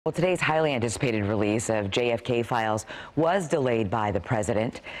Well, today's highly anticipated release of JFK files was delayed by the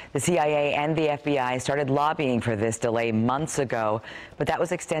president. The CIA and the FBI started lobbying for this delay months ago, but that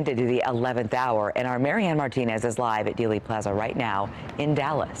was extended to the 11th hour. And our Marianne Martinez is live at Dealey Plaza right now in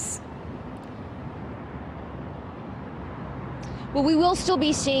Dallas. Well, we will still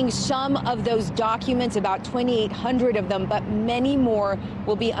be seeing some of those documents, about 2,800 of them, but many more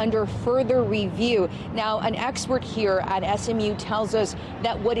will be under further review. Now, an expert here at SMU tells us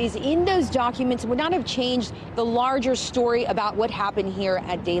that what is in those documents would not have changed the larger story about what happened here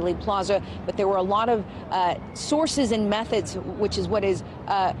at Dealey Plaza, but there were a lot of sources and methods, which is what is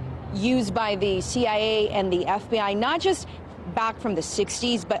used by the CIA and the FBI, not just back from the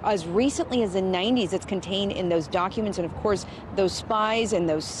 60s, but as recently as the 90s, it's contained in those documents. And of course, those spies and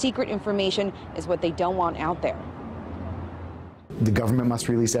those secret information is what they don't want out there. The government must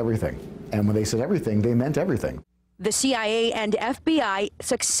release everything. And when they said everything, they meant everything. The CIA and FBI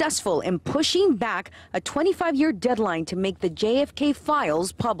successful in pushing back a 25-year deadline to make the JFK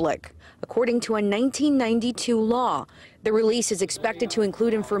files public. According to a 1992 law, the release is expected to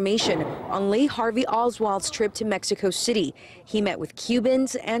include information on Lee Harvey Oswald's trip to Mexico City. He met with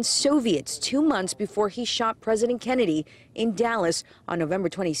Cubans and Soviets 2 months before he shot President Kennedy in Dallas on November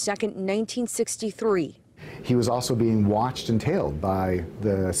 22nd, 1963. He was also being watched and tailed by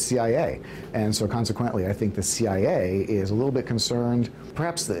the CIA. And so consequently, I think the CIA is a little bit concerned,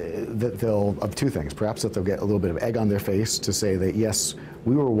 perhaps that they'll, of two things, perhaps that they'll get a little bit of egg on their face to say that, yes,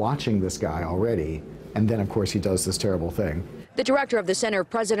 we were watching this guy already, and then, of course, he does this terrible thing. The director of the Center of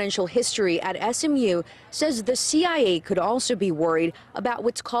Presidential History at SMU says the CIA could also be worried about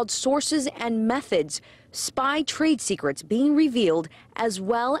what's called sources and methods, spy trade secrets being revealed, as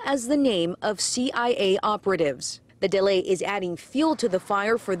well as the name of CIA operatives. The delay is adding fuel to the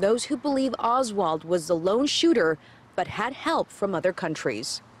fire for those who believe Oswald was the lone shooter, but had help from other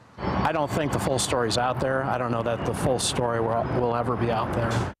countries. I don't think the full story's out there. I don't know that the full story will ever be out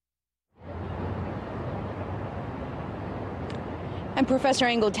there. And Professor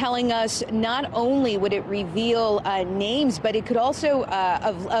Engel telling us not only would it reveal names, but it could also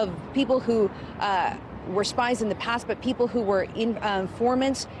of people who were spies in the past, but people who were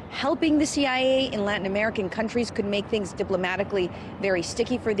informants helping the CIA in Latin American countries could make things diplomatically very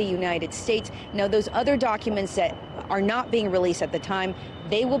sticky for the United States. Now, those other documents that are not being released at the time,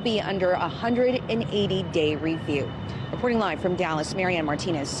 they will be under a 180-day review. Reporting live from Dallas, Marianne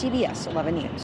Martinez, CBS 11 News.